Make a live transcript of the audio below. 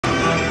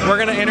We're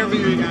gonna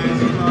interview you guys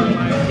for our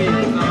live feed.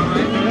 Is that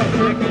alright?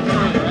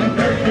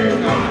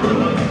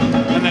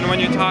 And then when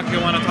you talk, you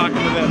want to talk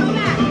into this.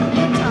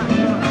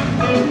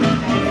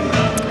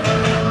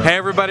 Hey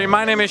everybody,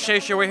 my name is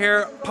Shesha. We're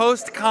here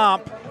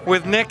post-comp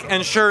with Nick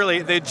and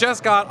Shirley. They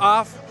just got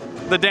off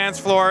the dance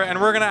floor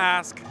and we're gonna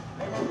ask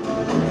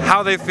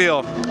how they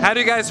feel. How do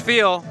you guys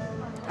feel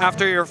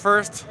after your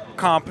first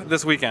comp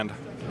this weekend?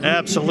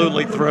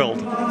 Absolutely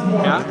thrilled.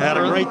 Yeah? Had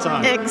a great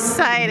time.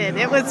 Excited.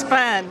 It was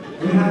fun.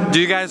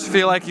 Do you guys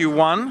feel like you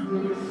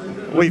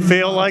won? We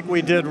feel like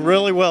we did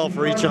really well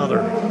for each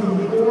other.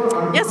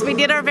 Yes, we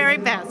did our very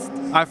best.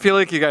 I feel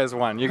like you guys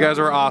won. You guys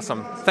were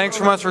awesome. Thanks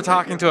so much for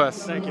talking to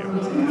us. Thank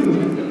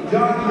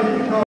you.